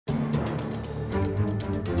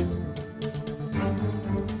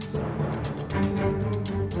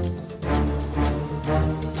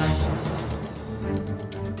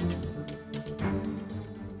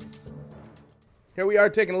Here we are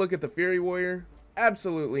taking a look at the Fury Warrior.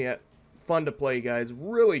 Absolutely fun to play, guys.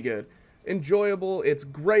 Really good. Enjoyable. It's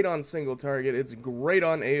great on single target. It's great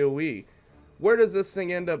on AoE. Where does this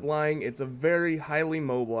thing end up lying? It's a very highly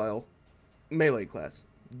mobile melee class.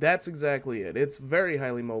 That's exactly it. It's very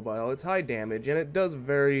highly mobile. It's high damage, and it does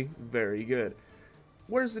very, very good.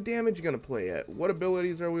 Where's the damage going to play at? What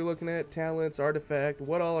abilities are we looking at? Talents, artifact,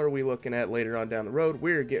 what all are we looking at later on down the road?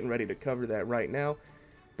 We're getting ready to cover that right now.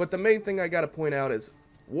 But the main thing I got to point out is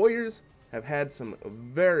Warriors have had some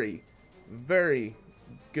very, very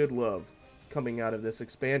good love coming out of this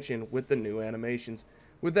expansion with the new animations.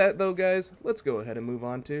 With that though, guys, let's go ahead and move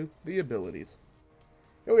on to the abilities.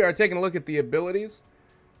 Here we are taking a look at the abilities.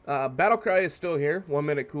 Battle Cry is still here, 1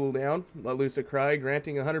 minute cooldown. Let Loose a Cry,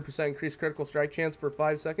 granting 100% increased critical strike chance for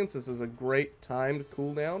 5 seconds. This is a great timed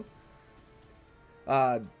cooldown.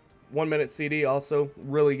 1 minute CD also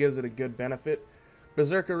really gives it a good benefit.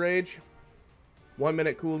 Berserker Rage, 1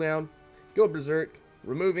 minute cooldown. Go Berserk,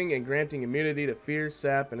 removing and granting immunity to fear,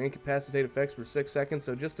 sap, and incapacitate effects for 6 seconds.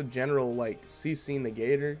 So just a general like CC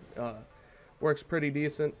negator. Works pretty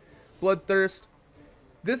decent. Bloodthirst.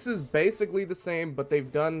 This is basically the same, but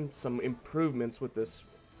they've done some improvements with this.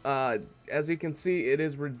 As you can see, it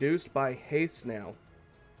is reduced by haste now.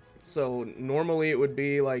 So normally it would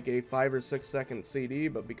be like a 5 or 6 second CD,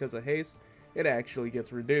 but because of haste, it actually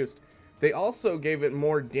gets reduced. They also gave it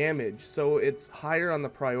more damage, so it's higher on the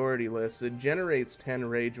priority list. It generates 10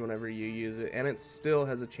 rage whenever you use it, and it still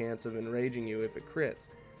has a chance of enraging you if it crits.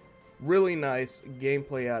 Really nice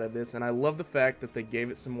gameplay out of this, and I love the fact that they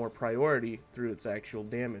gave it some more priority through its actual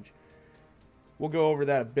damage. We'll go over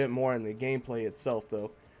that a bit more in the gameplay itself,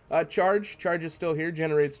 though. Charge is still here,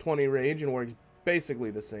 generates 20 rage, and works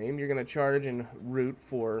basically the same. You're going to charge and root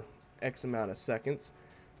for X amount of seconds.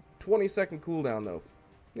 20-second cooldown, though.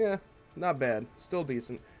 Yeah. Not bad. Still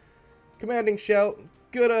decent. Commanding Shout.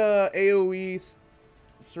 Good AoE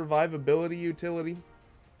survivability utility.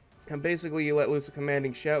 And basically you let loose a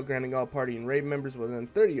Commanding Shout, granting all party and raid members within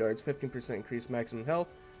 30 yards 15% increased maximum health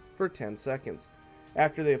for 10 seconds.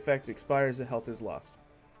 After the effect expires, the health is lost.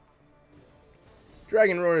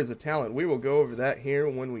 Dragon Roar is a talent. We will go over that here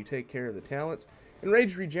when we take care of the talents. And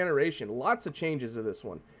Rage Regeneration. Lots of changes to this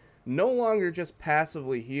one. No longer just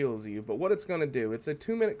passively heals you, but what it's going to do, it's a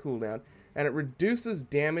 2 minute cooldown, and it reduces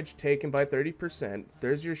damage taken by 30%.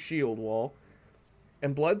 There's your shield wall.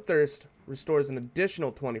 And Bloodthirst restores an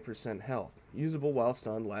additional 20% health, usable while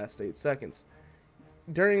stunned, last 8 seconds.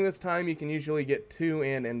 During this time, you can usually get 2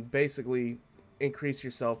 in and basically increase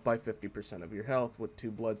yourself by 50% of your health with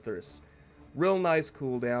 2 Bloodthirsts. Real nice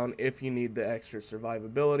cooldown if you need the extra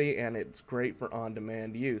survivability, and it's great for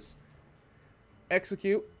on-demand use.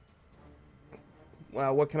 Execute.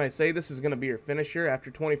 Well, what can I say? This is going to be your finisher. After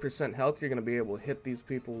 20% health, you're going to be able to hit these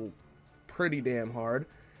people pretty damn hard.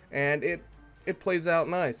 And it plays out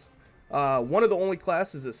nice. One of the only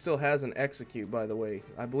classes that still has an execute, by the way.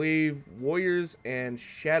 I believe Warriors and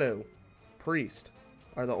Shadow Priest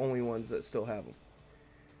are the only ones that still have them.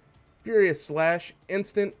 Furious Slash,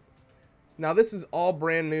 instant. Now this is all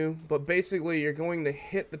brand new, but basically you're going to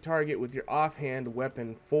hit the target with your offhand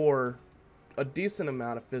weapon for a decent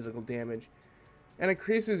amount of physical damage. And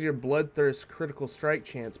increases your Bloodthirst critical strike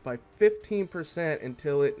chance by 15%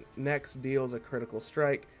 until it next deals a critical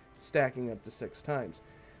strike, stacking up to 6 times.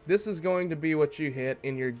 This is going to be what you hit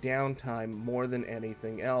in your downtime more than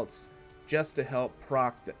anything else, just to help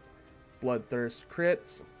proc the Bloodthirst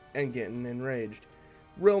crits and getting enraged.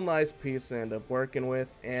 Real nice piece to end up working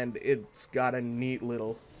with, and it's got a neat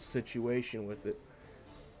little situation with it.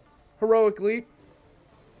 Heroic Leap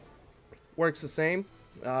works the same.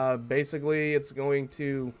 Basically, it's going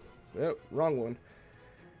to... Oh, wrong one.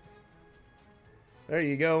 There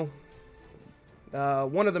you go.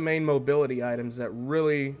 One of the main mobility items that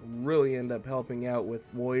really end up helping out with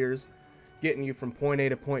Warriors, getting you from point A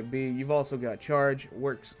to point B. You've also got Charge.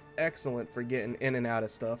 Works excellent for getting in and out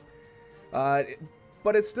of stuff.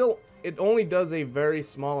 But it only does a very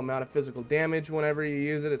small amount of physical damage whenever you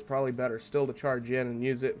use it. It's probably better still to charge in and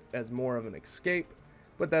use it as more of an escape,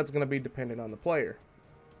 but that's going to be dependent on the player.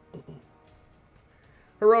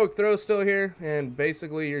 Heroic Throw still here, and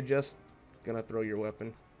basically you're just gonna throw your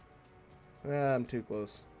weapon. I'm too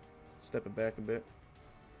close. Step it back a bit.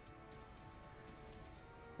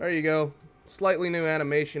 There you go. Slightly new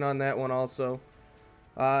animation on that one also.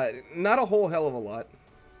 Not a whole hell of a lot.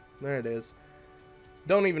 There it is.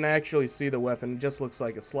 Don't even actually see the weapon. It just looks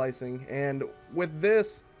like a slicing. And with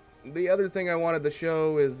this, the other thing I wanted to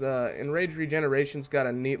show is Enraged Regeneration's got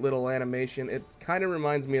a neat little animation. It kind of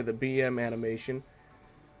reminds me of the BM animation.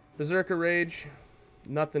 Berserker Rage,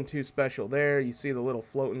 nothing too special there. You see the little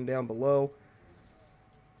floating down below.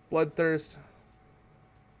 Bloodthirst,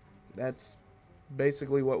 that's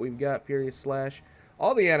basically what we've got. Furious Slash.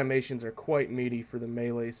 All the animations are quite meaty for the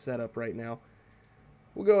melee setup right now.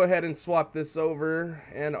 We'll go ahead and swap this over,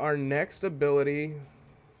 and our next ability,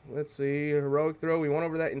 let's see, Heroic Throw, we went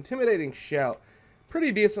over that. Intimidating Shout,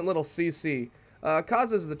 pretty decent little CC.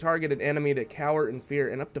 Causes the targeted enemy to cower in fear,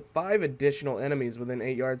 and up to 5 additional enemies within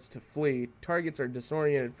 8 yards to flee. Targets are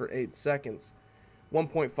disoriented for 8 seconds.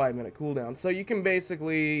 1.5 minute cooldown. So you can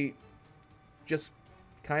basically just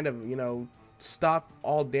kind of, you know, stop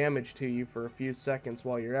all damage to you for a few seconds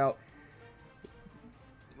while you're out.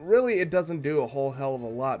 Really, it doesn't do a whole hell of a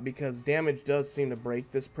lot because damage does seem to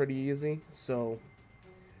break this pretty easy. So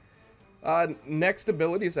next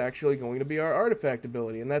ability is actually going to be our artifact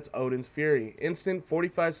ability, and that's Odin's Fury. Instant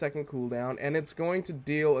 45-second cooldown, and it's going to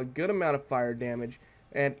deal a good amount of fire damage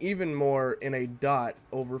and even more in a dot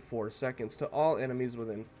over 4 seconds to all enemies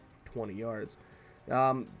within 20 yards.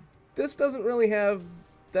 This doesn't really have...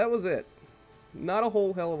 That was it. Not a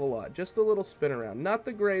whole hell of a lot. Just a little spin around. Not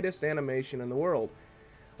the greatest animation in the world.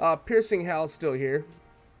 Piercing Howl's still here.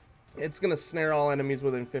 It's going to snare all enemies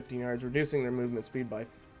within 15 yards, reducing their movement speed by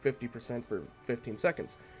 50% for 15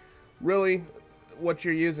 seconds. Really, what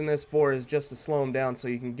you're using this for is just to slow them down so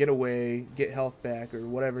you can get away, get health back, or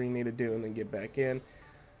whatever you need to do, and then get back in.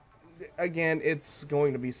 Again, it's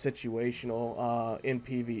going to be situational in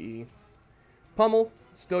PvE. Pummel,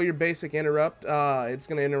 still your basic interrupt. It's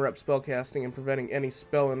going to interrupt spellcasting and preventing any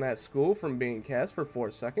spell in that school from being cast for 4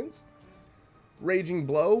 seconds. Raging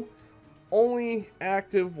Blow, only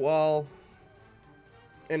active while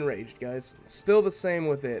enraged, guys. Still the same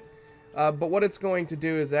with it. But what it's going to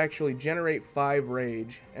do is actually generate 5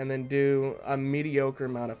 rage and then do a mediocre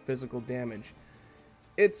amount of physical damage.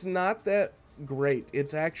 It's not that great.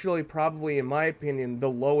 It's actually probably, in my opinion, the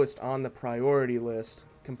lowest on the priority list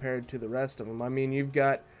compared to the rest of them. I mean, you've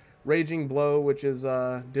got Raging Blow, which is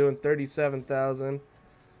doing 37,000.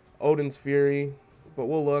 Odin's Fury. But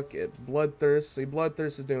we'll look at Bloodthirst. See,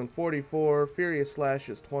 Bloodthirst is doing 44. Furious Slash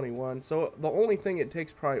is 21. So the only thing it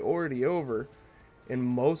takes priority over in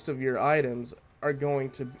most of your items are going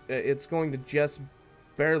to... It's going to just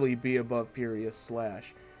barely be above Furious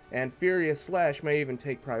Slash. And Furious Slash may even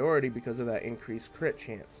take priority because of that increased crit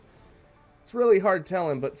chance. It's really hard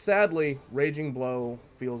telling, but sadly, Raging Blow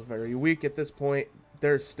feels very weak at this point.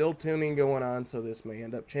 There's still tuning going on, so this may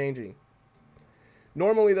end up changing.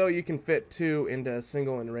 Normally, though, you can fit 2 into a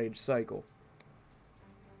single enraged cycle.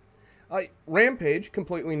 Rampage,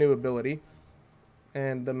 completely new ability.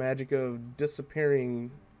 And the magic of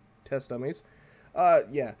disappearing test dummies.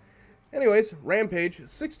 Yeah. Anyways, Rampage,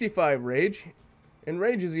 65 rage.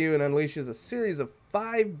 Enrages you and unleashes a series of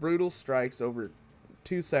 5 brutal strikes over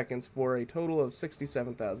 2 seconds for a total of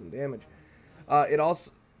 67,000 damage.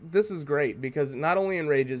 This is great because it not only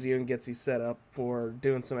enrages you and gets you set up for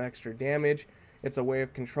doing some extra damage, it's a way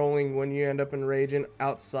of controlling when you end up enraging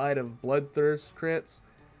outside of Bloodthirst crits.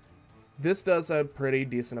 This does a pretty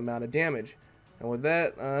decent amount of damage. And with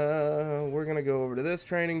that, we're going to go over to this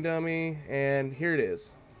training dummy, and here it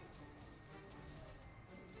is.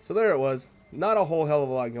 So there it was. Not a whole hell of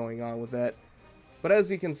a lot going on with that. But as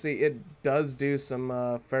you can see, it does do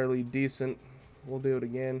some fairly decent... We'll do it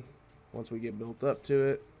again once we get built up to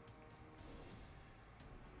it.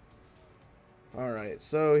 Alright,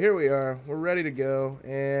 so here we are. We're ready to go,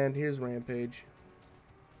 and here's Rampage.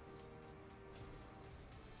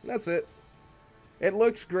 That's it. It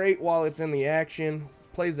looks great while it's in the action.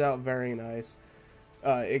 Plays out very nice.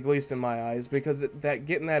 At least in my eyes, because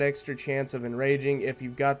getting that extra chance of enraging, if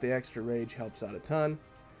you've got the extra rage, helps out a ton.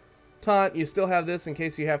 Taunt, you still have this in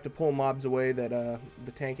case you have to pull mobs away that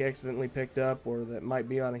the tank accidentally picked up, or that might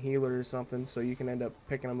be on a healer or something, so you can end up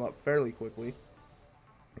picking them up fairly quickly.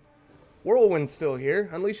 Whirlwind's still here.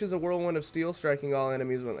 Unleashes a whirlwind of steel, striking all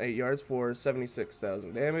enemies within 8 yards for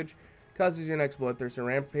 76,000 damage. Causes your next Bloodthirst and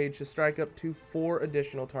Rampage to strike up to 4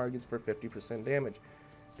 additional targets for 50% damage.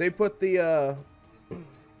 They put the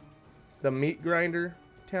meat grinder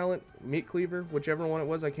talent, meat cleaver, whichever one it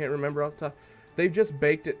was, I can't remember off the top. They've just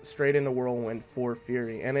baked it straight into Whirlwind for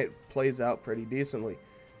Fury, and it plays out pretty decently.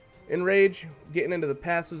 Enrage, getting into the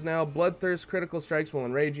passives now. Bloodthirst, critical strikes will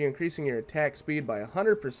enrage you, increasing your attack speed by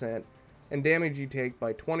 100%, and damage you take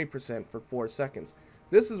by 20% for 4 seconds.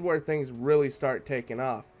 This is where things really start taking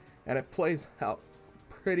off, and it plays out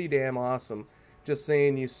pretty damn awesome, just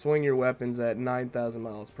seeing you swing your weapons at 9,000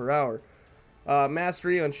 miles per hour.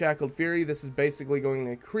 Mastery, Unshackled Fury. This is basically going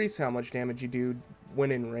to increase how much damage you do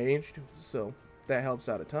when enraged, so that helps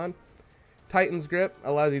out a ton. Titan's Grip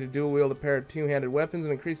allows you to dual wield a pair of two-handed weapons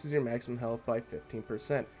and increases your maximum health by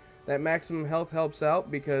 15%. That maximum health helps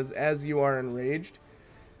out because as you are enraged,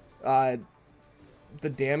 the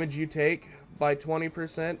damage you take by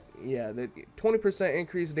 20%, yeah, the 20%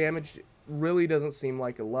 increased damage really doesn't seem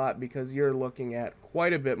like a lot because you're looking at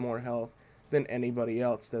quite a bit more health than anybody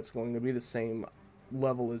else that's going to be the same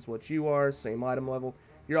level as what you are, same item level.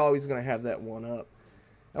 You're always going to have that one up.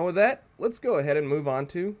 And with that, let's go ahead and move on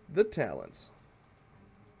to the talents.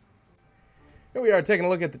 Here we are taking a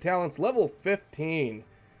look at the talents. Level 15.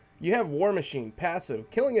 You have War Machine, passive.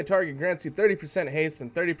 Killing a target grants you 30% haste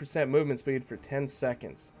and 30% movement speed for 10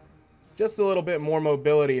 seconds. Just a little bit more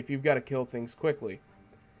mobility if you've got to kill things quickly.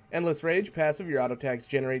 Endless Rage, passive. Your auto attacks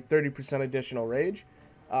generate 30% additional rage.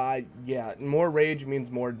 Yeah, more rage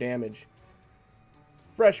means more damage.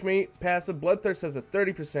 Fresh Meat, passive. Bloodthirst has a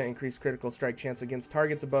 30% increased critical strike chance against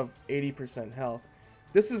targets above 80% health.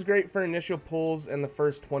 This is great for initial pulls and the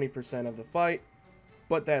first 20% of the fight,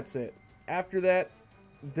 but that's it. After that,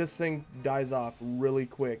 this thing dies off really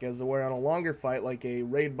quick, as we're on a longer fight like a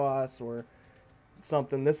raid boss or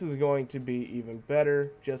something. This is going to be even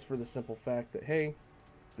better just for the simple fact that, hey,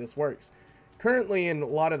 this works. Currently in a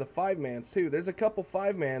lot of the 5-mans too, there's a couple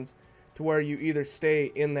 5-mans to where you either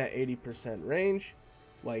stay in that 80% range,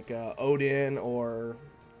 like Odin, or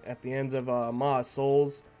at the ends of Ma's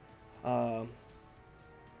Souls, Hilja,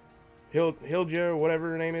 or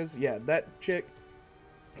whatever her name is. Yeah, that chick.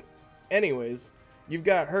 Anyways, you've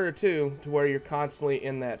got her too, to where you're constantly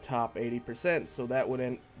in that top 80%, so that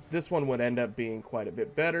would this one would end up being quite a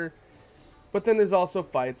bit better. But then there's also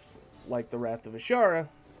fights like the Wrath of Ashara,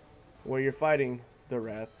 where you're fighting the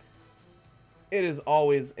Wrath. It is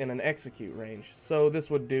always in an execute range, so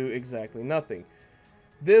this would do exactly nothing.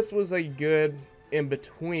 This was a good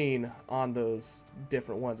in-between on those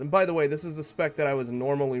different ones. And by the way, this is the spec that I was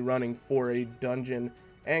normally running for a dungeon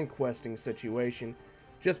and questing situation,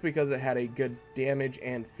 just because it had a good damage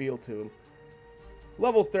and feel to it.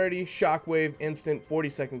 Level 30, Shockwave, instant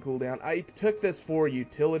 40-second cooldown. I took this for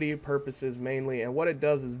utility purposes mainly, and what it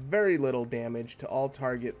does is very little damage to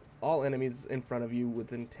all enemies in front of you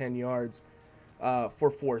within 10 yards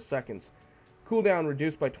for 4 seconds. Cooldown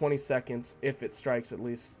reduced by 20 seconds if it strikes at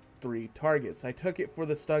least 3 targets. I took it for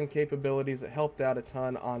the stun capabilities. It helped out a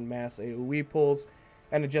ton on mass AoE pulls,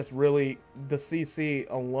 and it just really, the CC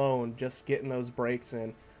alone, just getting those breaks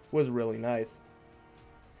in, was really nice.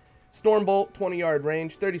 Stormbolt, 20-yard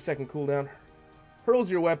range, 30-second cooldown. Hurls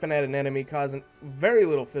your weapon at an enemy, causing very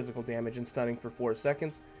little physical damage and stunning for 4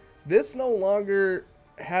 seconds. This no longer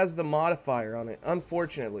has the modifier on it,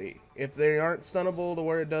 unfortunately. If they aren't stunnable to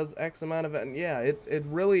where it does X amount of it, and yeah, it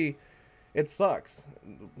really, it sucks.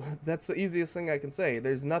 That's the easiest thing I can say.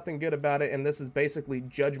 There's nothing good about it, and this is basically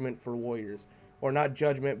Judgment for warriors. Or not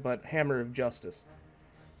Judgment, but Hammer of Justice.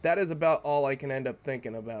 That is about all I can end up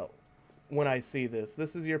thinking about when I see this.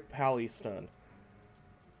 This is your pally stun.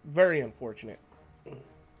 Very unfortunate.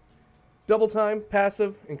 Double Time,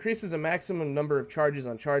 passive, increases the maximum number of charges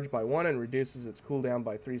on charge by 1 and reduces its cooldown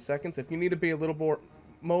by 3 seconds. If you need to be a little more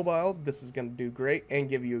mobile, this is going to do great and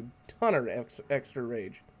give you a ton of extra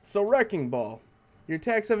rage. So Wrecking Ball. Your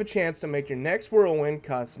attacks have a chance to make your next whirlwind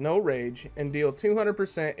cost no rage and deal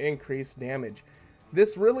 200% increased damage.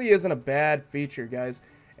 This really isn't a bad feature, guys,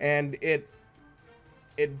 and it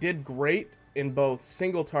did great in both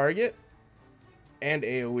single target and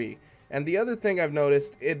AoE. And the other thing I've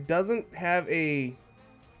noticed, it doesn't have a...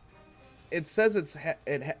 It says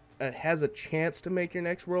it has a chance to make your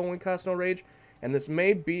next whirlwind cost no rage, and this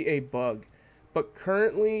may be a bug. But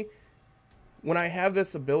currently, when I have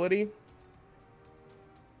this ability,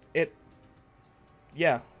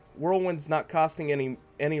 whirlwind's not costing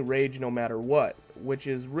any rage no matter what, which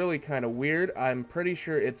is really kind of weird. I'm pretty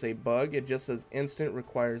sure it's a bug. It just says instant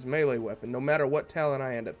requires melee weapon, no matter what talent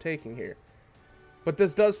I end up taking here. But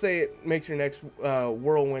this does say it makes your next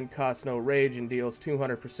whirlwind cost no rage and deals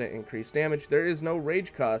 200% increased damage. There is no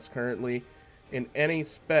rage cost currently in any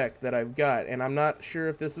spec that I've got, and I'm not sure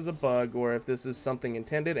if this is a bug or if this is something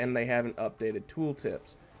intended and they haven't updated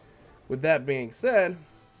tooltips. With that being said,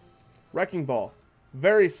 Wrecking Ball.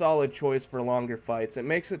 Very solid choice for longer fights. It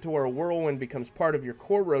makes it to where a whirlwind becomes part of your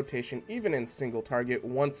core rotation even in single target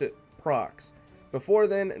once it procs. Before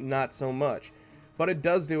then, not so much. But it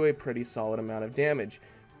does do a pretty solid amount of damage.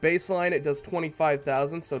 Baseline, it does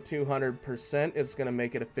 25,000, so 200% is going to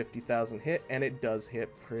make it a 50,000 hit, and it does hit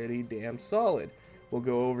pretty damn solid. We'll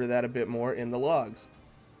go over that a bit more in the logs.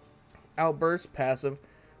 Outburst, passive.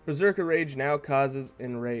 Berserker Rage now causes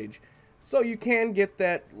enrage. So you can get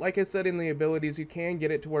that, like I said in the abilities, you can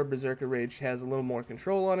get it to where Berserker Rage has a little more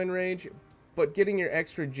control on Enrage, but getting your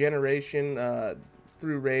extra generation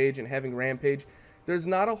through Rage and having Rampage, there's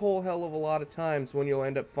not a whole hell of a lot of times when you'll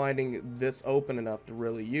end up finding this open enough to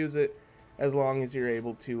really use it, as long as you're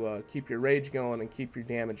able to keep your Rage going and keep your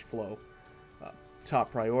damage flow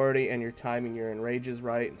top priority, and you're timing your Enrages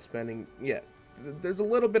right and spending, yeah, there's a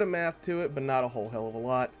little bit of math to it, but not a whole hell of a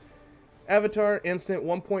lot. Avatar, instant,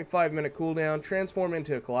 1.5 minute cooldown, transform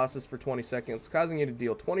into a Colossus for 20 seconds, causing you to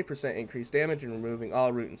deal 20% increased damage and removing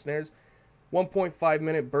all root and snares. 1.5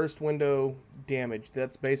 minute burst window damage,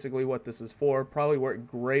 that's basically what this is for. Probably work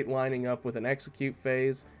great lining up with an execute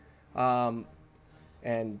phase, and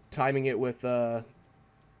timing it with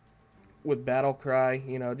Battle Cry,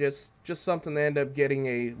 you know, just something to end up getting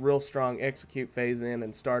a real strong execute phase in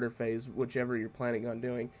and starter phase, whichever you're planning on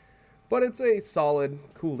doing. But it's a solid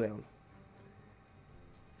cooldown.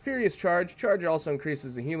 Furious Charge. Charge also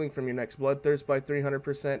increases the healing from your next Bloodthirst by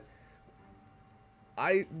 300%.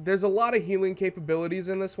 There's a lot of healing capabilities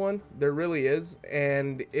in this one. There really is.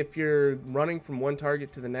 And if you're running from one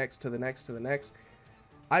target to the next, to the next, to the next,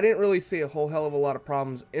 I didn't really see a whole hell of a lot of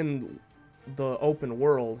problems in the open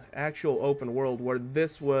world, actual open world, where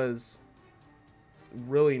this was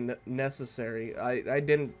really necessary. I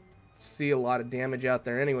didn't see a lot of damage out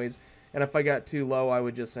there anyways. And if I got too low, I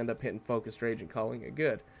would just end up hitting Focused Rage and calling it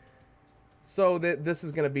good. So this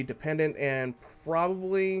is going to be dependent, and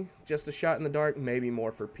probably just a shot in the dark, maybe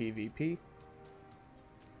more for PvP.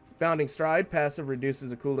 Bounding Stride, passive, reduces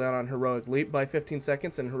the cooldown on Heroic Leap by 15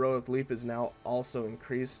 seconds, and Heroic Leap is now also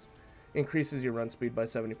increases your run speed by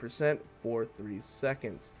 70% for 3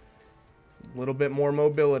 seconds. A little bit more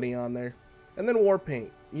mobility on there. And then War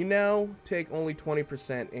Paint. You now take only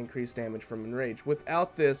 20% increased damage from Enrage.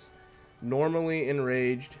 Without this, normally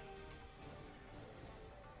Enraged,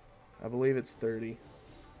 I believe it's 30.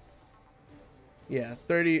 Yeah,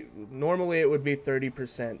 30. Normally it would be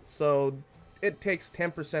 30%. So it takes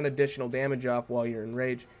 10% additional damage off while you're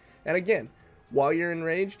enraged. And again, while you're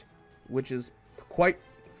enraged, which is quite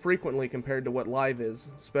frequently compared to what live is,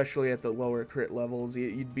 especially at the lower crit levels,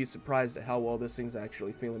 you'd be surprised at how well this thing's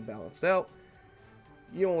actually feeling balanced out.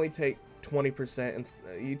 You only take 20%, and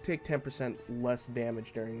you take 10% less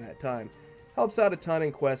damage during that time. Helps out a ton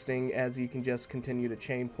in questing, as you can just continue to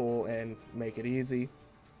chain pull and make it easy.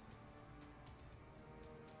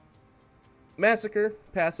 Massacre,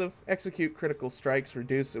 passive, execute critical strikes,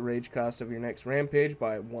 reduce the rage cost of your next rampage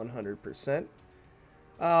by 100%.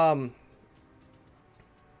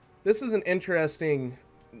 This is an interesting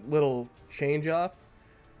little change off.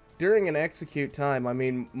 During an execute time, I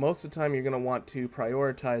mean, most of the time you're going to want to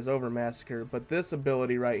prioritize over Massacre, but this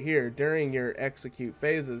ability right here, during your execute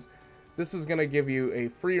phases, this is going to give you a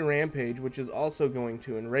free rampage, which is also going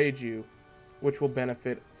to enrage you, which will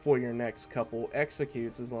benefit for your next couple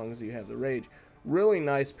executes as long as you have the rage. Really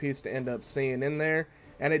nice piece to end up seeing in there,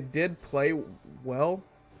 and it did play well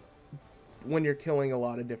when you're killing a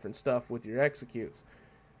lot of different stuff with your executes.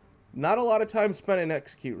 Not a lot of time spent in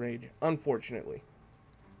execute rage, unfortunately.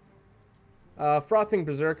 Frothing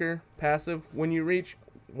Berserker, passive. When you reach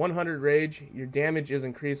 100 rage, your damage is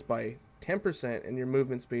increased by 10% and your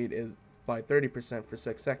movement speed is by 30% for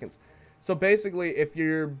 6 seconds. So basically, if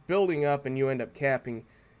you're building up and you end up capping,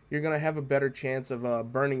 you're going to have a better chance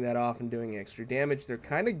of burning that off and doing extra damage. They're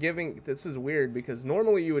kind of giving, this is weird because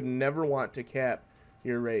normally you would never want to cap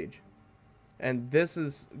your rage. And this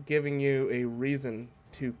is giving you a reason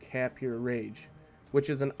to cap your rage, which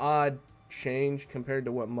is an odd change compared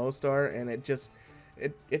to what most are, and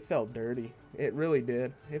it felt dirty. It really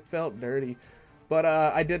did. It felt dirty. But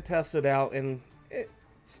I did test it out, and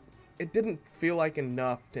it didn't feel like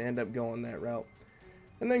enough to end up going that route.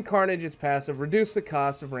 And then Carnage, it's passive. Reduce the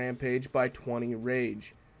cost of Rampage by 20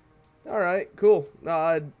 rage. Alright, cool.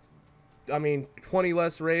 I mean, 20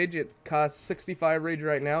 less rage. It costs 65 rage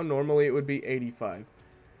right now. Normally it would be 85.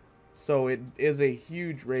 So it is a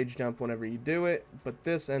huge rage dump whenever you do it, but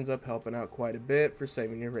this ends up helping out quite a bit for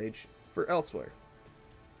saving your rage for elsewhere.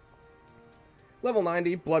 Level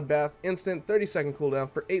 90, Bloodbath, instant, 30-second cooldown.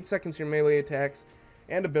 For 8 seconds your melee attacks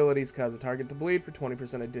and abilities cause a target to bleed for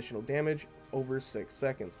 20% additional damage over 6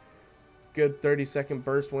 seconds. Good 30-second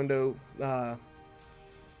burst window.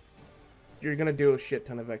 You're going to do a shit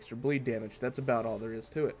ton of extra bleed damage. That's about all there is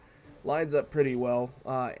to it. Lines up pretty well,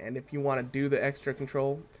 and if you want to do the extra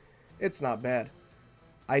control, it's not bad.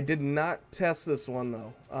 I did not test this one,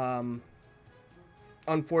 though.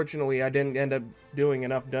 Unfortunately, I didn't end up doing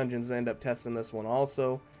enough dungeons to end up testing this one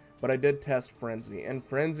also, but I did test Frenzy, and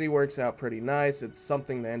Frenzy works out pretty nice. It's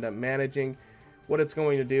something to end up managing. what it's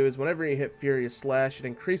going to do is whenever you hit Furious Slash, it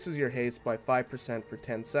increases your haste by 5% for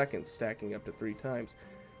 10 seconds, stacking up to 3 times.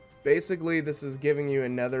 Basically, this is giving you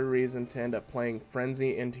another reason to end up playing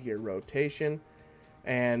Frenzy into your rotation.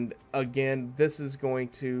 And again, this is going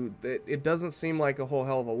to, it doesn't seem like a whole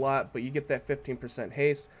hell of a lot, but you get that 15%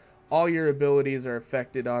 haste. All your abilities are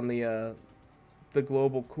affected on the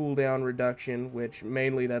global cooldown reduction, which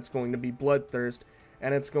mainly that's going to be Bloodthirst,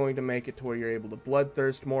 and it's going to make it to where you're able to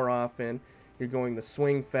Bloodthirst more often, you're going to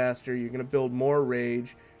swing faster, you're going to build more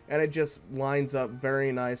rage, and it just lines up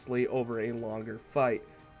very nicely over a longer fight,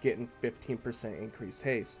 getting 15% increased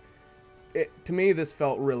haste. To me, this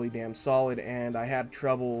felt really damn solid, and I had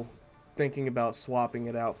trouble thinking about swapping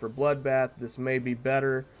it out for Bloodbath. This may be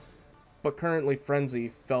better, but currently Frenzy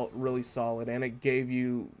felt really solid, and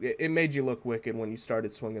it made you look wicked when you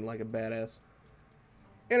started swinging like a badass.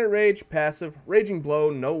 Inner Rage passive. Raging Blow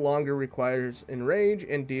no longer requires Enrage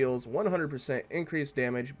and deals 100% increased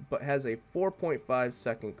damage, but has a 4.5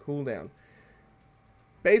 second cooldown.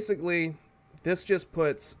 Basically, this just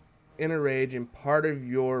puts Inner Rage in part of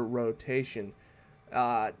your rotation.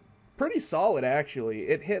 Pretty solid, actually.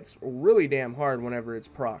 It hits really damn hard whenever it's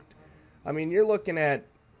procced. I mean, you're looking at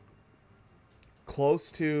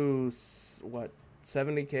close to, what,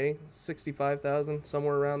 70k? 65,000?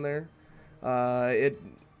 Somewhere around there.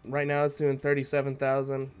 Right now it's doing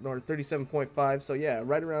 37,000 or 37.5, so yeah,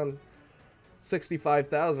 right around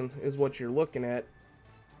 65,000 is what you're looking at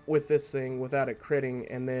with this thing without it critting,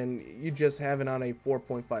 and then you just have it on a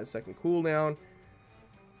 4.5 second cooldown.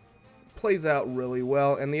 Plays out really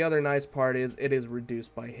well, and the other nice part is it is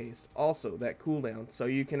reduced by haste, also that cooldown, so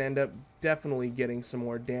you can end up definitely getting some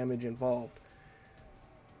more damage involved.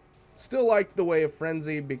 Still like the way of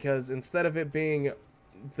Frenzy, because instead of it being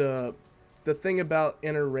the thing about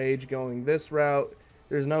Inner Rage going this route,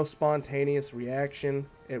 there's no spontaneous reaction.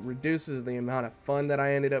 It reduces the amount of fun that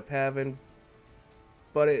I ended up having,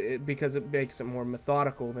 but because it makes it more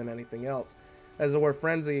methodical than anything else. As where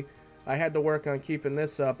Frenzy, I had to work on keeping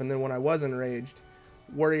this up, and then when I was enraged,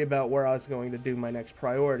 worry about where I was going to do my next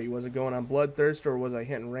priority. Was it going on Bloodthirst, or was I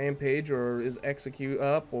hitting Rampage, or is Execute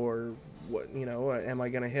up, or what? You know, am I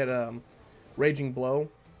going to hit Raging Blow?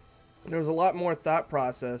 There's a lot more thought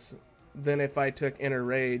process than if I took Inner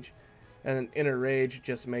Rage, and Inner Rage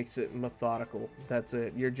just makes it methodical. That's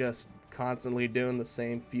it. You're just constantly doing the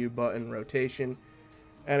same few button rotation,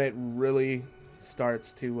 and it really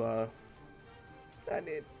starts to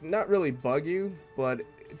not really bug you, but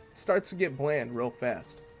it starts to get bland real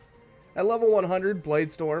fast. At level 100,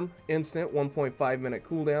 Blade Storm, instant 1.5 minute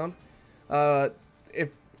cooldown.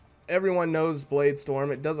 If everyone knows Blade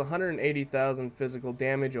Storm, it does 180,000 physical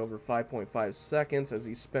damage over 5.5 seconds as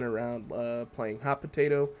you spin around playing Hot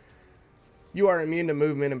Potato. You are immune to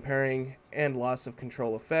movement impairing and loss of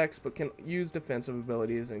control effects, but can use defensive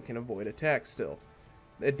abilities and can avoid attacks still.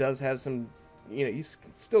 It does have some, you know, you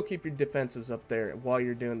still keep your defensives up there while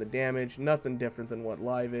you're doing the damage. Nothing different than what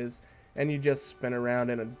live is. And you just spin around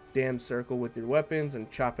in a damn circle with your weapons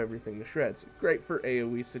and chop everything to shreds. Great for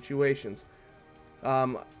AoE situations.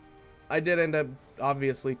 I did end up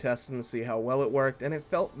obviously testing to see how well it worked, and it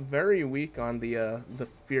felt very weak on the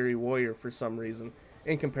Fury Warrior for some reason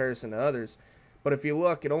in comparison to others. But if you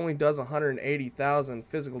look, it only does 180,000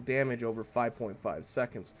 physical damage over 5.5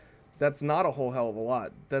 seconds. That's not a whole hell of a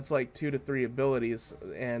lot. That's like 2 to 3 abilities,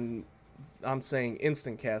 and I'm saying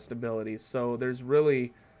instant cast abilities. So there's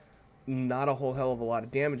really not a whole hell of a lot of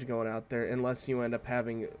damage going out there unless you end up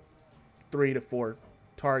having 3 to 4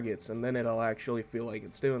 targets, and then it'll actually feel like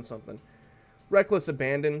it's doing something. Reckless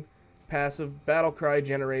Abandon, passive. Battlecry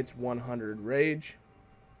generates 100 rage.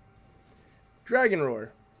 Dragon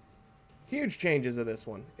Roar. Huge changes of this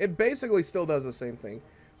one. It basically still does the same thing,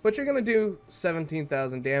 but you're going to do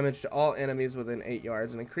 17,000 damage to all enemies within 8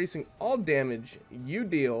 yards and increasing all damage you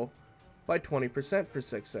deal by 20% for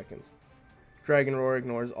 6 seconds. Dragon Roar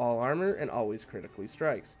ignores all armor and always critically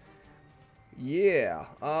strikes. Yeah,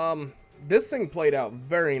 this thing played out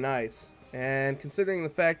very nice, and considering the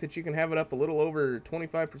fact that you can have it up a little over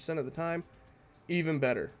 25% of the time, even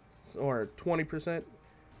better. Or 20%,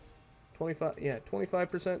 25, yeah,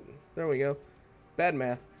 25%, there we go, bad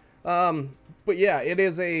math. But yeah, it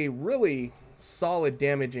is a really solid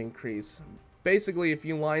damage increase. Basically, if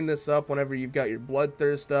you line this up whenever you've got your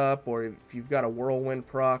Bloodthirst up, or if you've got a Whirlwind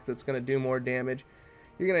proc that's going to do more damage,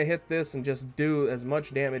 you're going to hit this and just do as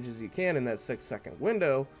much damage as you can in that 6-second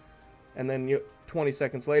window, and then 20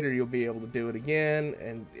 seconds later you'll be able to do it again,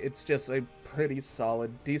 and it's just a pretty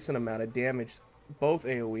solid, decent amount of damage, both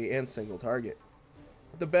AoE and single target.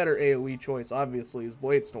 The better AoE choice, obviously, is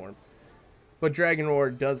Blade Storm, but Dragon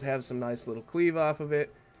Roar does have some nice little cleave off of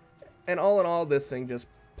it, And all in all, this thing just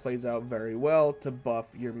plays out very well to buff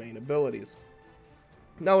your main abilities.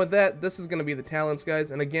 Now with that, this is going to be the talents,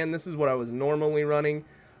 guys. And again, this is what I was normally running.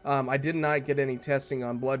 I did not get any testing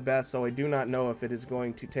on Bloodbath, so I do not know if it is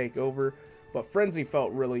going to take over. But Frenzy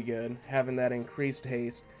felt really good, having that increased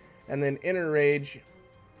haste. And then Inner Rage.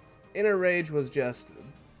 Inner Rage was just...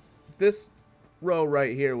 This row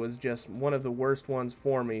right here was just one of the worst ones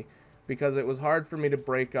for me, because it was hard for me to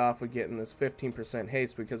break off of getting this 15%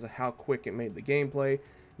 haste because of how quick it made the gameplay.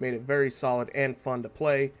 Made it very solid and fun to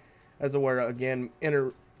play. As it were, again,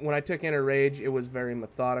 when I took Inner Rage, it was very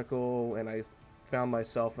methodical, and I found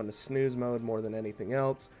myself in a snooze mode more than anything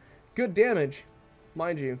else. Good damage,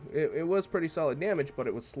 mind you. It was pretty solid damage, but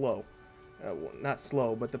it was slow. Well, not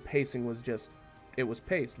slow, but the pacing was just... It was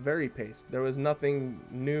paced, very paced. There was nothing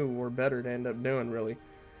new or better to end up doing, really.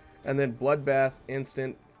 And then Bloodbath,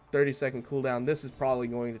 instant, 30-second cooldown. This is probably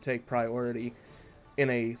going to take priority in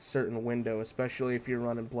a certain window, especially if you're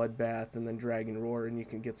running Bloodbath and then Dragon Roar, and you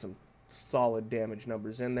can get some solid damage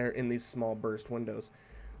numbers in there in these small burst windows.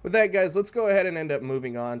 With that, guys, let's go ahead and end up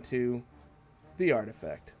moving on to the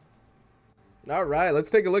artifact. Alright,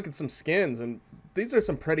 let's take a look at some skins, and these are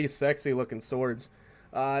some pretty sexy looking swords.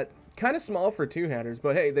 Kind of small for two-handers,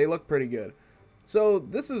 but hey, they look pretty good. So,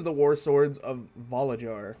 this is the War Swords of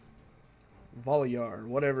Valyar,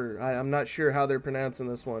 whatever. I'm not sure how they're pronouncing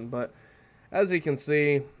this one, but as you can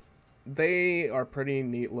see, they are pretty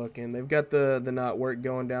neat looking. They've got the knotwork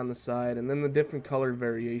going down the side, and then the different color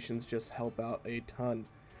variations just help out a ton.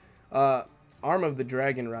 Arm of the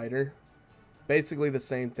Dragon Rider, basically the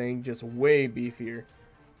same thing, just way beefier,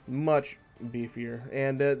 much beefier,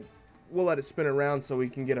 and we'll let it spin around so we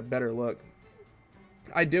can get a better look.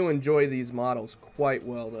 I do enjoy these models quite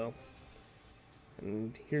well, though.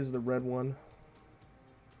 And here's the red one.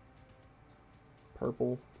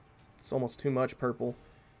 Purple. It's almost too much purple.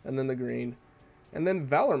 And then the green. And then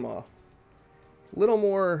Valormaw. A little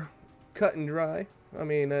more cut and dry. I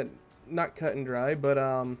mean, not cut and dry,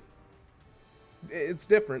 but it's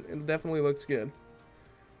different. It definitely looks good.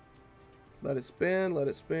 Let it spin, let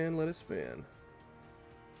it spin, let it spin.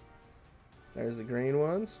 There's the green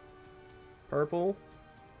ones. Purple.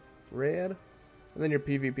 Red. And then your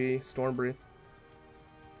PvP, Stormbreath.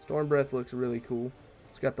 Stormbreath looks really cool.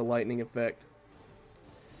 It's got the lightning effect.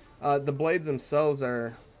 The blades themselves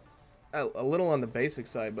are a little on the basic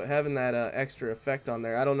side, but having that extra effect on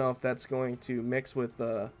there, I don't know if that's going to mix with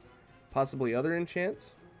possibly other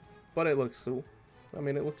enchants, but it looks cool. I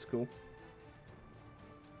mean, it looks cool.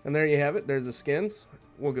 And there you have it. There's the skins.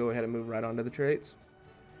 We'll go ahead and move right on to the traits.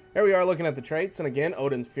 Here we are looking at the traits, and again,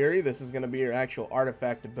 Odin's Fury. This is going to be your actual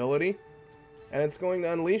artifact ability, and it's going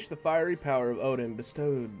to unleash the fiery power of Odin,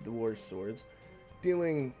 bestowed the War Swords,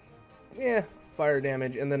 dealing, fire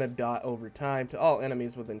damage, and then a dot over time to all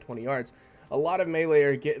enemies within 20 yards. A lot of melee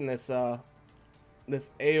are getting this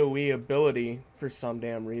this AoE ability for some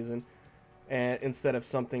damn reason, and instead of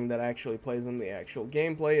something that actually plays in the actual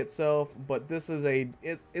gameplay itself. But this is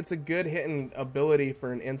it's a good hitting ability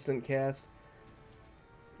for an instant cast.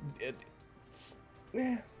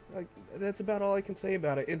 That's about all I can say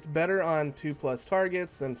about it. It's better on 2+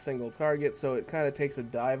 targets than single target, so it kind of takes a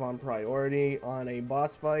dive on priority on a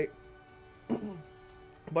boss fight,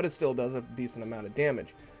 but it still does a decent amount of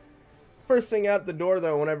damage. First thing out the door,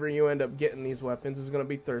 though, whenever you end up getting these weapons, is going to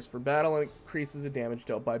be Thirst for Battle, and it increases the damage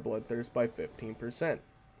dealt by Bloodthirst by 15%.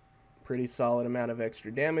 Pretty solid amount of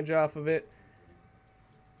extra damage off of it.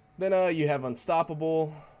 Then you have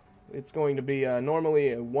Unstoppable. It's going to be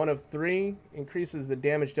normally a 1 of 3. Increases the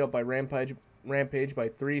damage dealt by Rampage by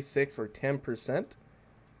 3, 6, or 10%.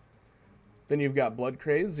 Then you've got Blood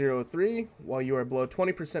Craze, 0 of 3. While you are below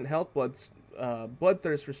 20% health,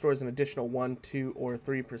 Bloodthirst restores an additional 1, 2, or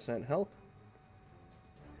 3% health.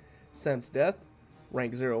 Sense Death,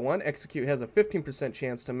 rank 0, 1. Execute has a 15%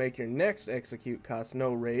 chance to make your next execute cost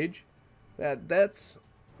no rage. That's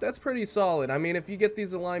pretty solid. I mean, if you get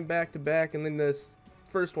these aligned back to back, and then this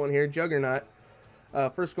first one here, Juggernaut,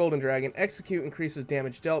 first Golden Dragon, execute increases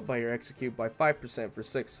damage dealt by your execute by 5% for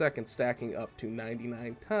 6 seconds, stacking up to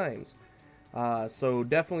 99 times. So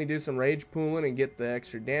definitely do some rage pooling and get the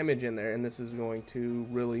extra damage in there, and this is going to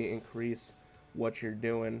really increase what you're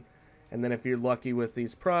doing. And then if you're lucky with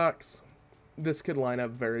these procs, this could line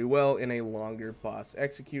up very well in a longer boss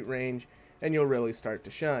execute range, and you'll really start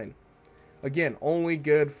to shine. Again, only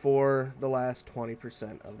good for the last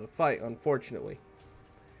 20% of the fight, unfortunately.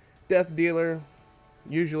 Death Dealer,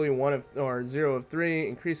 usually 0 of 3,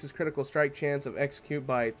 increases critical strike chance of execute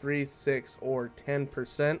by 3, 6, or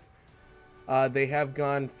 10%. They have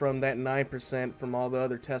gone from that 9% from all the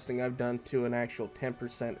other testing I've done to an actual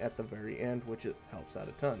 10% at the very end, which it helps out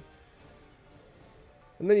a ton.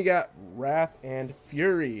 And then you got Wrath and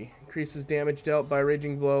Fury. Increases damage dealt by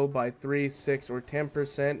Raging Blow by 3, 6, or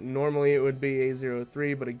 10%. Normally it would be a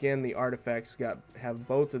 0-3, but again, the artifacts have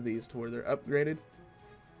both of these to where they're upgraded.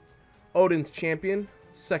 Odin's Champion,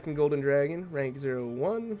 second Golden Dragon, rank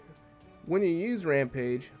 0-1. When you use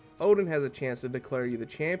Rampage, Odin has a chance to declare you the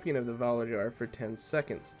champion of the Valajar for 10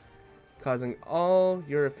 seconds, causing all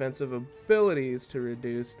your offensive abilities to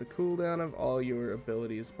reduce the cooldown of all your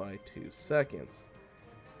abilities by 2 seconds.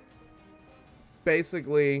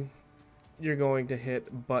 Basically, you're going to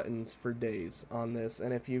hit buttons for days on this,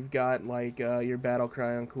 and if you've got like your battle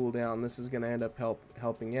cry on cooldown, this is going to end up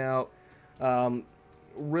helping out.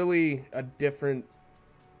 Really a different,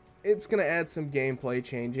 it's going to add some gameplay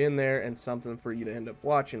change in there and something for you to end up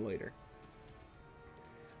watching later.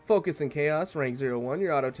 Focus and Chaos, rank 0-1.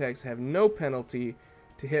 Your auto attacks have no penalty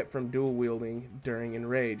to hit from dual wielding during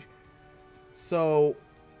Enrage. So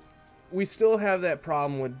we still have that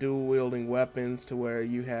problem with dual wielding weapons to where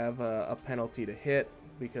you have a penalty to hit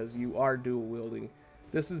because you are dual wielding.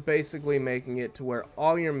 This is basically making it to where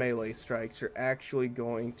all your melee strikes are actually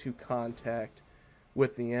going to contact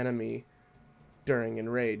with the enemy during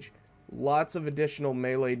Enrage. Lots of additional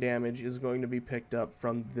melee damage is going to be picked up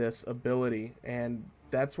from this ability, and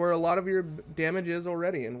that's where a lot of your damage is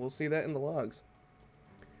already, and we'll see that in the logs.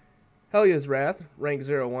 Helya's Wrath, rank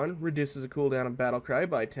 0-1, reduces the cooldown of Battle Cry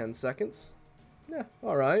by 10 seconds. Yeah,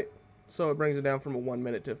 alright. So it brings it down from a 1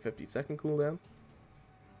 minute to a 50-second cooldown.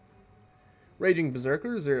 Raging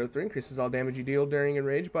Berserker, 0-3, increases all damage you deal during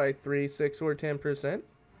Enrage by 3, 6, or 10%.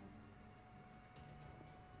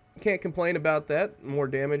 Can't complain about that. More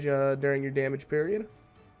damage during your damage period.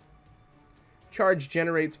 Charge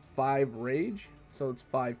generates 5 Rage, so it's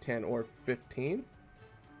 5, 10, or 15.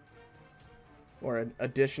 Or an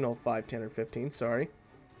additional 5, 10, or 15, sorry.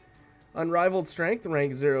 Unrivaled Strength,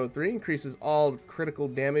 rank 0-3, increases all critical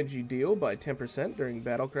damage you deal by 10% during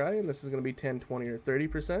Battle Cry, and this is going to be 10, 20, or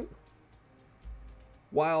 30%.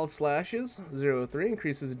 Wild Slashes, 0-3,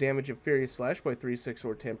 increases damage of Furious Slash by 3, 6,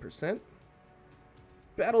 or 10%.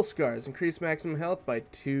 Battle Scars, increase maximum health by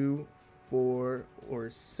 2, 4, or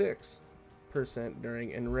 6%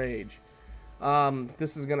 during Enrage.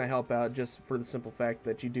 This is going to help out just for the simple fact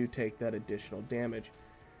that you do take that additional damage.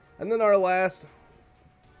 And then our last,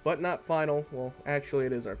 but not final, well, actually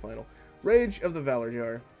it is our final, Rage of the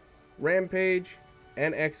Valajar. Rampage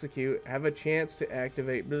and Execute have a chance to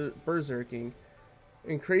activate Berserking,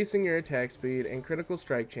 increasing your attack speed and critical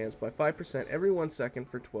strike chance by 5% every 1 second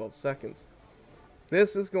for 12 seconds.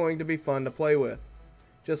 This is going to be fun to play with,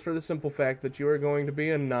 just for the simple fact that you are going to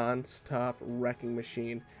be a non-stop wrecking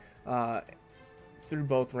machine through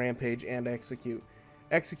both Rampage and Execute.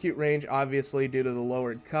 Execute range, obviously, due to the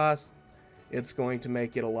lowered cost, it's going to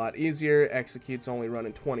make it a lot easier. Execute's only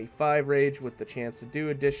running 25 Rage with the chance to do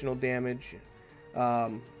additional damage.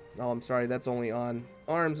 Oh, I'm sorry, that's only on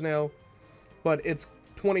arms now. But it's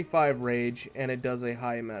 25 Rage, and it does a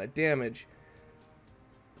high amount of damage.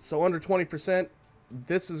 So under 20%,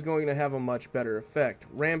 this is going to have a much better effect.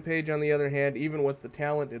 Rampage, on the other hand, even with the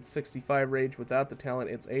talent, it's 65 Rage. Without the talent,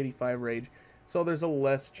 it's 85 Rage. So there's a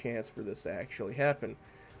less chance for this to actually happen.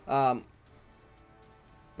 But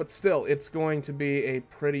still, it's going to be a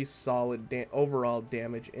pretty solid overall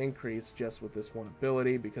damage increase just with this one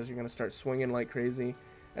ability, because you're going to start swinging like crazy,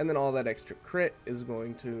 and then all that extra crit is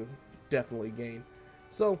going to definitely gain.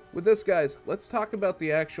 So with this, guys, let's talk about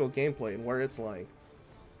the actual gameplay and where it's lying.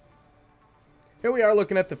 Here we are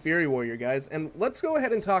looking at the Fury Warrior, guys, and let's go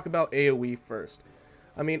ahead and talk about AoE first.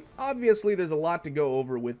 I mean, obviously there's a lot to go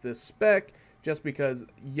over with this spec, just because,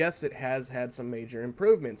 yes, it has had some major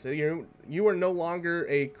improvements. You are no longer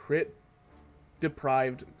a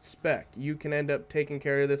crit-deprived spec. You can end up taking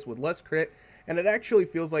care of this with less crit, and it actually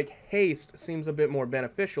feels like haste seems a bit more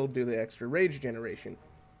beneficial due to the extra rage generation.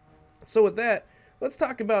 So with that, let's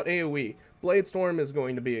talk about AoE. Bladestorm is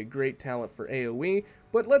going to be a great talent for AoE,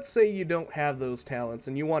 but let's say you don't have those talents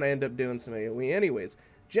and you want to end up doing some AoE anyways.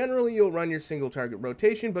 Generally, you'll run your single target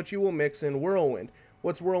rotation, but you will mix in Whirlwind.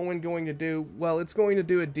 What's Whirlwind going to do? Well, it's going to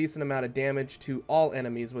do a decent amount of damage to all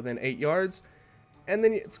enemies within 8 yards, and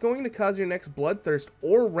then it's going to cause your next Bloodthirst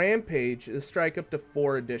or Rampage to strike up to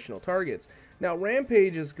 4 additional targets. Now,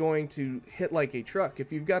 Rampage is going to hit like a truck.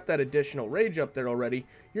 If you've got that additional rage up there already,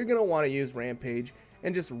 you're going to want to use Rampage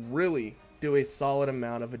and just really do a solid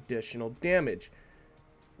amount of additional damage.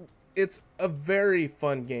 It's a very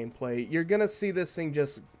fun gameplay. You're going to see this thing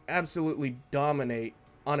just absolutely dominate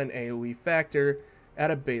on an AoE factor at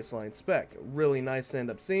a baseline spec. Really nice to end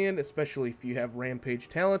up seeing, especially if you have Rampage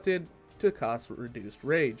talented to cost reduced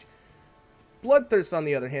rage. Bloodthirst, on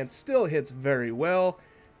the other hand, still hits very well,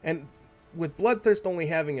 and with Bloodthirst only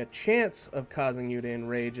having a chance of causing you to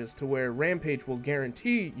enrage, as to where Rampage will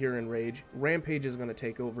guarantee you're enraged, Rampage is going to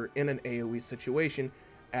take over in an AoE situation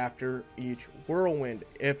after each Whirlwind,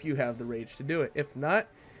 if you have the rage to do it. If not,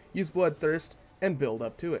 use Bloodthirst and build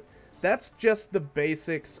up to it. That's just the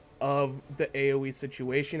basics of the AoE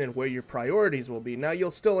situation and where your priorities will be. Now,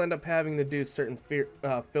 you'll still end up having to do certain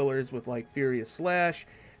fillers with like Furious Slash,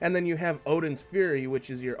 and then you have Odin's Fury, which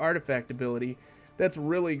is your artifact ability, that's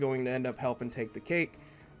really going to end up helping take the cake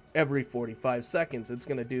every 45 seconds. It's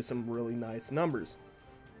going to do some really nice numbers.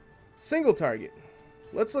 Single target.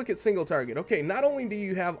 Let's look at single target. Okay, not only do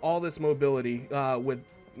you have all this mobility,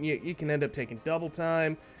 you can end up taking double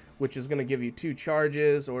time, which is going to give you 2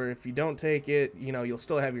 charges, or if you don't take it, you'll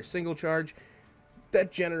still have your single charge.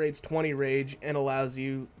 That generates 20 rage and allows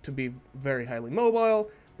you to be very highly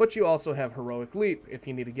mobile, but you also have Heroic Leap if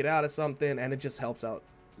you need to get out of something, and it just helps out.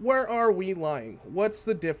 Where are we lying? What's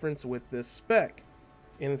the difference with this spec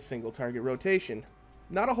in a single target rotation?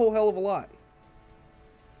 Not a whole hell of a lot.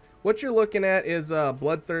 What you're looking at is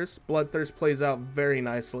Bloodthirst. Bloodthirst plays out very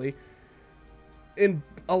nicely in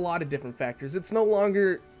a lot of different factors. It's no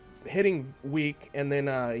longer hitting weak and then,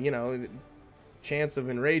 chance of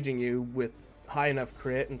enraging you with high enough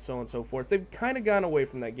crit and so on and so forth. They've kind of gone away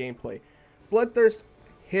from that gameplay. Bloodthirst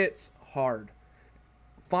hits hard.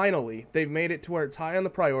 Finally, they've made it to where it's high on the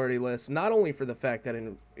priority list, not only for the fact that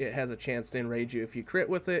it has a chance to enrage you if you crit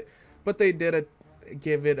with it, but they did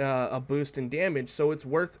give it a boost in damage, so it's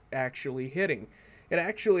worth actually hitting. It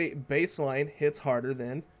actually, baseline, hits harder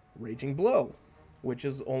than Raging Blow, which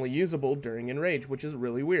is only usable during Enrage, which is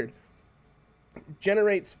really weird.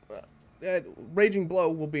 Generates... Raging Blow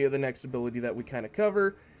will be the next ability that we kind of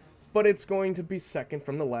cover, but it's going to be second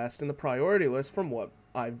from the last in the priority list from what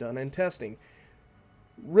I've done in testing.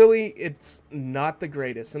 Really, it's not the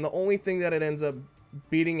greatest, and the only thing that it ends up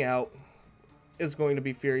beating out is going to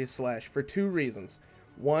be Furious Slash for 2 reasons.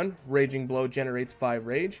 1, Raging Blow generates 5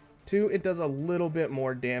 rage. 2, it does a little bit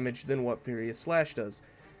more damage than what Furious Slash does.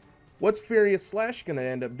 What's Furious Slash going to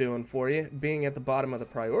end up doing for you, being at the bottom of the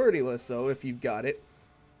priority list, so if you've got it,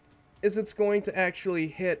 is it's going to actually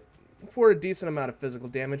hit for a decent amount of physical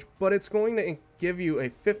damage, but it's going to give you a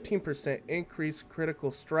 15% increased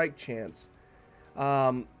critical strike chance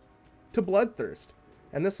to Bloodthirst,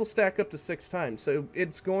 and this will stack up to 6 times, so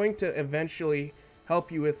it's going to eventually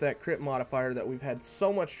help you with that crit modifier that we've had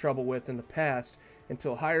so much trouble with in the past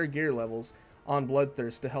until higher gear levels on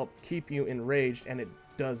Bloodthirst to help keep you enraged, and it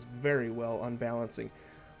does very well on balancing.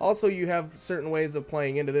 Also, you have certain ways of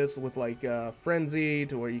playing into this with like Frenzy,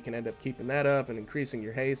 to where you can end up keeping that up and increasing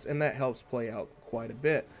your haste, and that helps play out quite a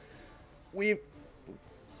bit. We've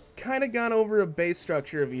kind of gone over a base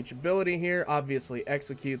structure of each ability here. Obviously,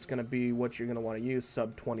 Execute's going to be what you're going to want to use,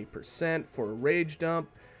 sub 20% for a Rage Dump,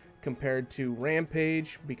 compared to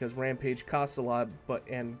Rampage, because Rampage costs a lot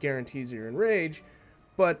and guarantees your enrage,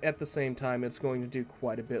 but at the same time, it's going to do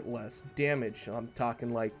quite a bit less damage. I'm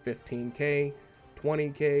talking like 15k,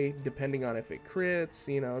 20k, depending on if it crits.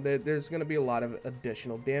 There's going to be a lot of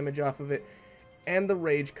additional damage off of it, and the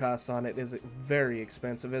rage cost on it is very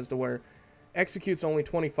expensive, as to where Execute's only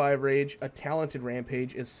 25 rage, a talented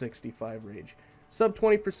Rampage is 65 rage. Sub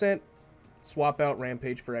 20%, swap out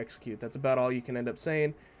Rampage for Execute. That's about all you can end up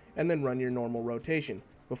saying, and then run your normal rotation.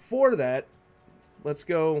 Before that, let's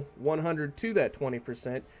go 100 to that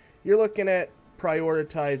 20%. You're looking at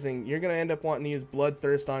prioritizing. You're going to end up wanting to use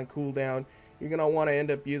Bloodthirst on cooldown. You're going to want to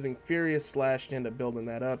end up using Furious Slash to end up building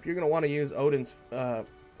that up. You're going to want to use Odin's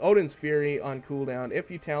Fury on cooldown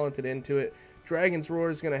if you talented into it. Dragon's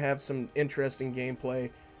Roar is going to have some interesting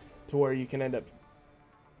gameplay to where you can end up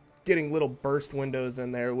getting little burst windows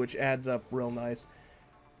in there, which adds up real nice.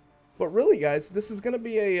 But really, guys, this is going to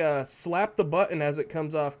be a slap the button as it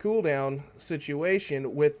comes off cooldown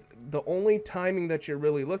situation, with the only timing that you're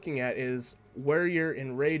really looking at is where your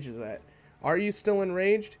enrage is at. Are you still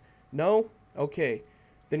enraged? No? Okay.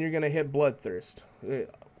 Then you're going to hit Bloodthirst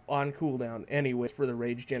on cooldown anyways for the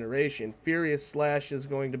rage generation. Furious Slash is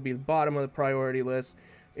going to be the bottom of the priority list.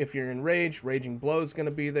 If you're enraged, Raging Blow is going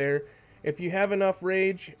to be there. If you have enough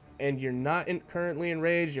rage and you're not currently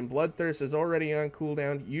enraged and Bloodthirst is already on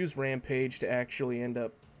cooldown, use Rampage to actually end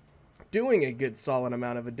up doing a good solid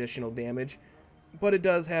amount of additional damage, but it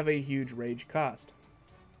does have a huge rage cost.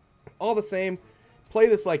 All the same, play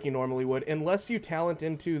this like you normally would, unless you talent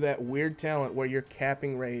into that weird talent where you're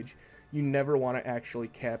capping rage. You never want to actually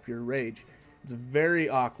cap your rage. It's very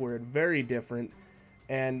awkward, very different,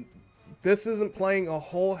 and this isn't playing a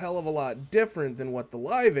whole hell of a lot different than what the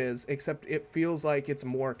live is, except it feels like it's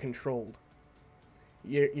more controlled.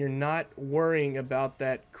 You're not worrying about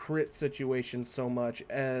that crit situation so much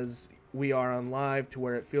as we are on live, to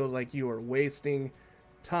where it feels like you are wasting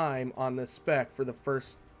time on this spec for the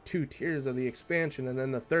first 2 tiers of the expansion, and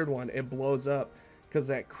then the third one, it blows up because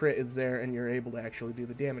that crit is there and you're able to actually do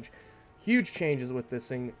the damage. Huge changes with this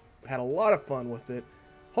thing. Had a lot of fun with it.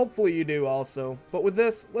 Hopefully you do also. But with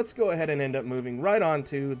this, let's go ahead and end up moving right on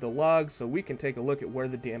to the logs so we can take a look at where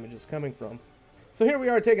the damage is coming from. So here we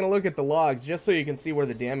are taking a look at the logs just so you can see where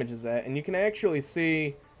the damage is at. And you can actually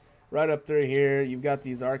see right up through here, you've got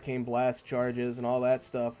these Arcane Blast charges and all that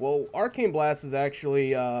stuff. Well, Arcane Blast is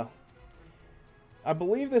actually, I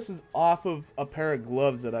believe this is off of a pair of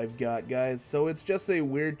gloves that I've got, guys. So it's just a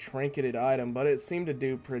weird trinketed item, but it seemed to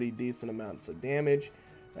do pretty decent amounts of damage.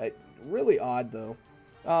 Really odd, though.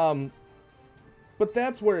 But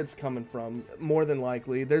that's where it's coming from, more than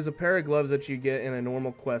likely. There's a pair of gloves that you get in a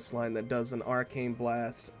normal quest line that does an Arcane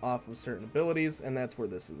Blast off of certain abilities, and that's where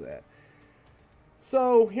this is at.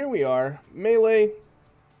 So, here we are. Melee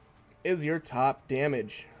is your top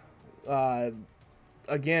damage.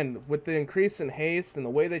 Again, with the increase in haste and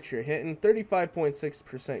the way that you're hitting,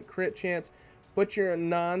 35.6% crit chance, but you're a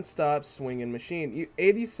non-stop swinging machine.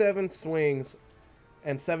 87 swings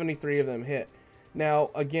and 73 of them hit.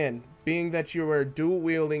 Now, again, being that you are dual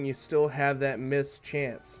wielding, you still have that miss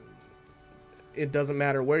chance. It doesn't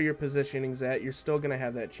matter where your positioning's at, you're still going to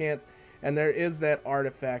have that chance. And there is that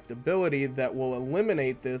artifact ability that will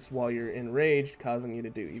eliminate this while you're enraged, causing you to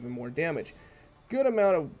do even more damage. Good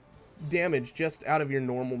amount of damage just out of your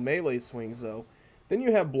normal melee swings, though. Then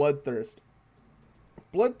you have Bloodthirst.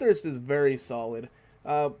 Bloodthirst is very solid.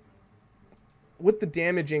 With the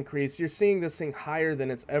damage increase, you're seeing this thing higher than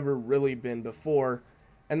it's ever really been before,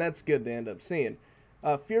 and that's good to end up seeing.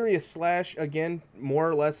 Furious Slash, again, more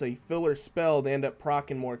or less a filler spell to end up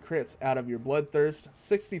proccing more crits out of your Bloodthirst.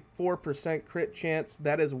 64% crit chance.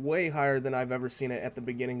 That is way higher than I've ever seen it at the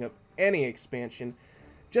beginning of any expansion.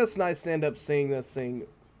 Just nice to end up seeing this thing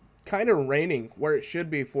kind of reigning where it should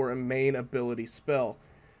be for a main ability spell.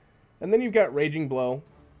 And then you've got Raging Blow.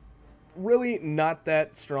 Really not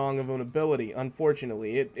that strong of an ability,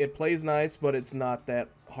 unfortunately. It plays nice, but it's not that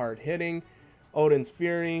hard hitting. Odin's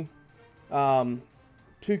Fury.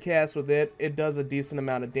 2 casts with it. It does a decent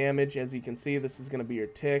amount of damage. As you can see, this is going to be your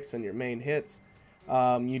ticks and your main hits.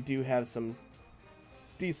 You do have some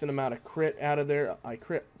decent amount of crit out of there. I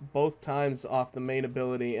crit both times off the main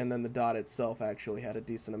ability, and then the dot itself actually had a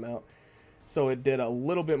decent amount. So it did a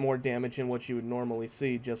little bit more damage than what you would normally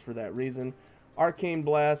see just for that reason. Arcane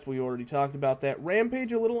Blast, we already talked about that.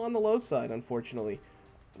 Rampage, a little on the low side, unfortunately.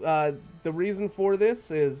 The reason for this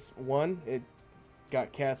is, one, it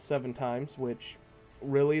got cast 7 times, which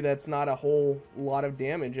really that's not a whole lot of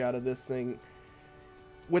damage out of this thing.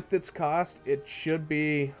 With its cost, it should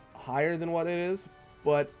be higher than what it is,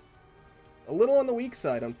 but a little on the weak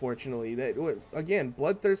side, unfortunately. Again,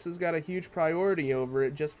 Bloodthirst has got a huge priority over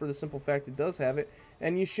it just for the simple fact it does have it,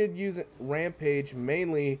 and you should use it Rampage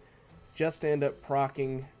mainly just to end up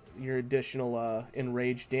proccing your additional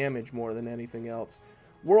enraged damage more than anything else.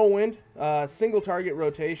 Whirlwind, single target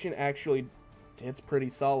rotation, actually it's pretty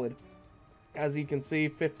solid. As you can see,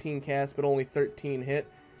 15 casts but only 13 hit.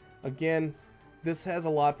 Again, this has a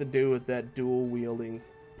lot to do with that dual wielding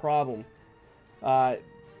problem.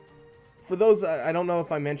 For those, I don't know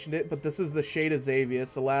if I mentioned it, but this is the Shade of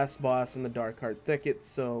Xavius, the last boss in the Darkheart Thicket,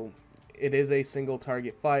 so it is a single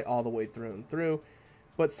target fight all the way through and through.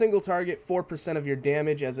 But single target, 4% of your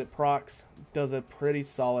damage as it procs, does a pretty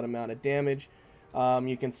solid amount of damage.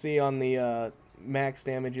 You can see on the max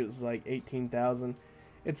damage it was like 18,000.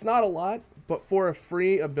 It's not a lot, but for a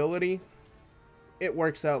free ability, it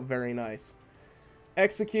works out very nice.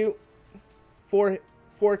 Execute, 4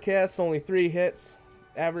 casts, only 3 hits,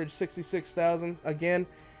 average 66,000. Again,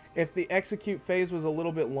 if the execute phase was a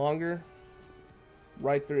little bit longer,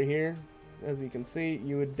 right through here, as you can see,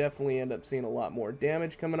 you would definitely end up seeing a lot more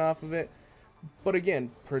damage coming off of it. But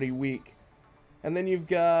again, pretty weak. And then you've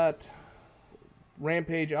got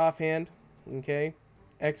Rampage offhand, okay,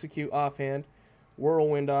 Execute offhand,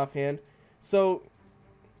 Whirlwind offhand. So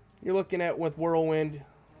you're looking at, with Whirlwind,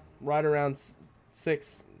 right around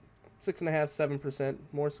 6.5, 7%,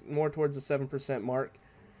 more towards the 7% mark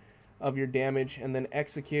of your damage. And then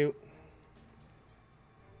Execute,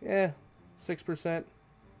 yeah, 6%.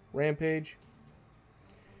 Rampage.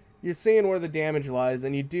 You're seeing where the damage lies,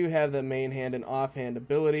 and you do have the main hand and offhand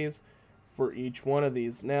abilities for each one of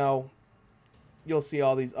these. Now, you'll see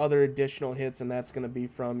all these other additional hits, and that's going to be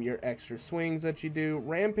from your extra swings that you do.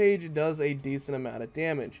 Rampage does a decent amount of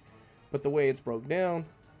damage, but the way it's broke down,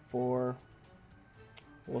 we'll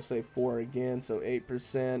say 4 again, so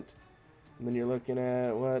 8%, and then you're looking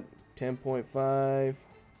at, what, 10.5,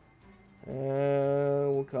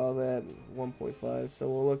 We'll call that 1.5. So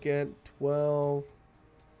we'll look at 12.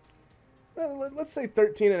 Well, let's say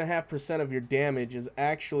 13.5% of your damage is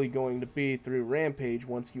actually going to be through Rampage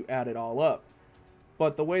once you add it all up.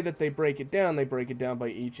 But the way that they break it down by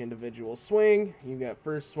each individual swing. You've got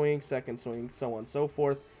first swing, second swing, so on and so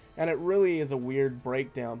forth. And it really is a weird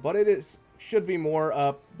breakdown, but should be more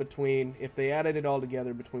up between, if they added it all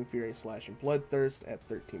together, between Fury Slash and Bloodthirst at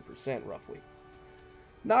 13% roughly.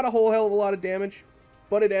 Not a whole hell of a lot of damage,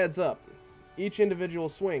 but it adds up. Each individual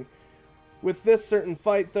swing. With this certain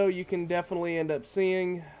fight, though, you can definitely end up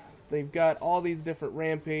seeing they've got all these different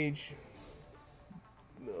Rampage.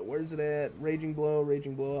 Where's it at? Raging Blow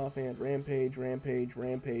offhand, Rampage, Rampage,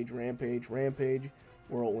 Rampage, Rampage, Rampage,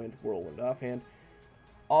 Whirlwind, Whirlwind offhand.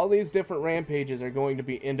 All these different Rampages are going to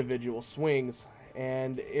be individual swings,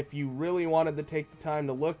 and if you really wanted to take the time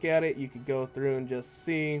to look at it, you could go through and just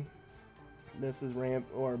see. This is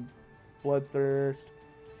Bloodthirst.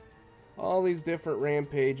 All these different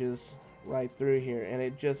Rampages right through here, and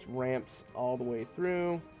it just ramps all the way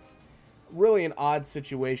through. Really an odd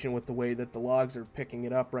situation with the way that the logs are picking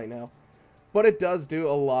it up right now, but it does do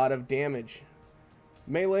a lot of damage.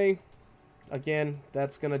 Melee, again,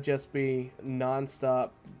 that's gonna just be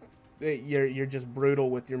non-stop. You're just brutal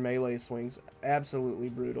with your melee swings, absolutely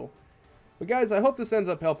brutal. But guys, I hope this ends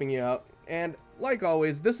up helping you out, and like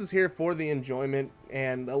always, this is here for the enjoyment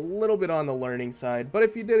and a little bit on the learning side, but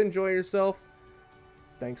if you did enjoy yourself,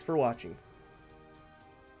 thanks for watching.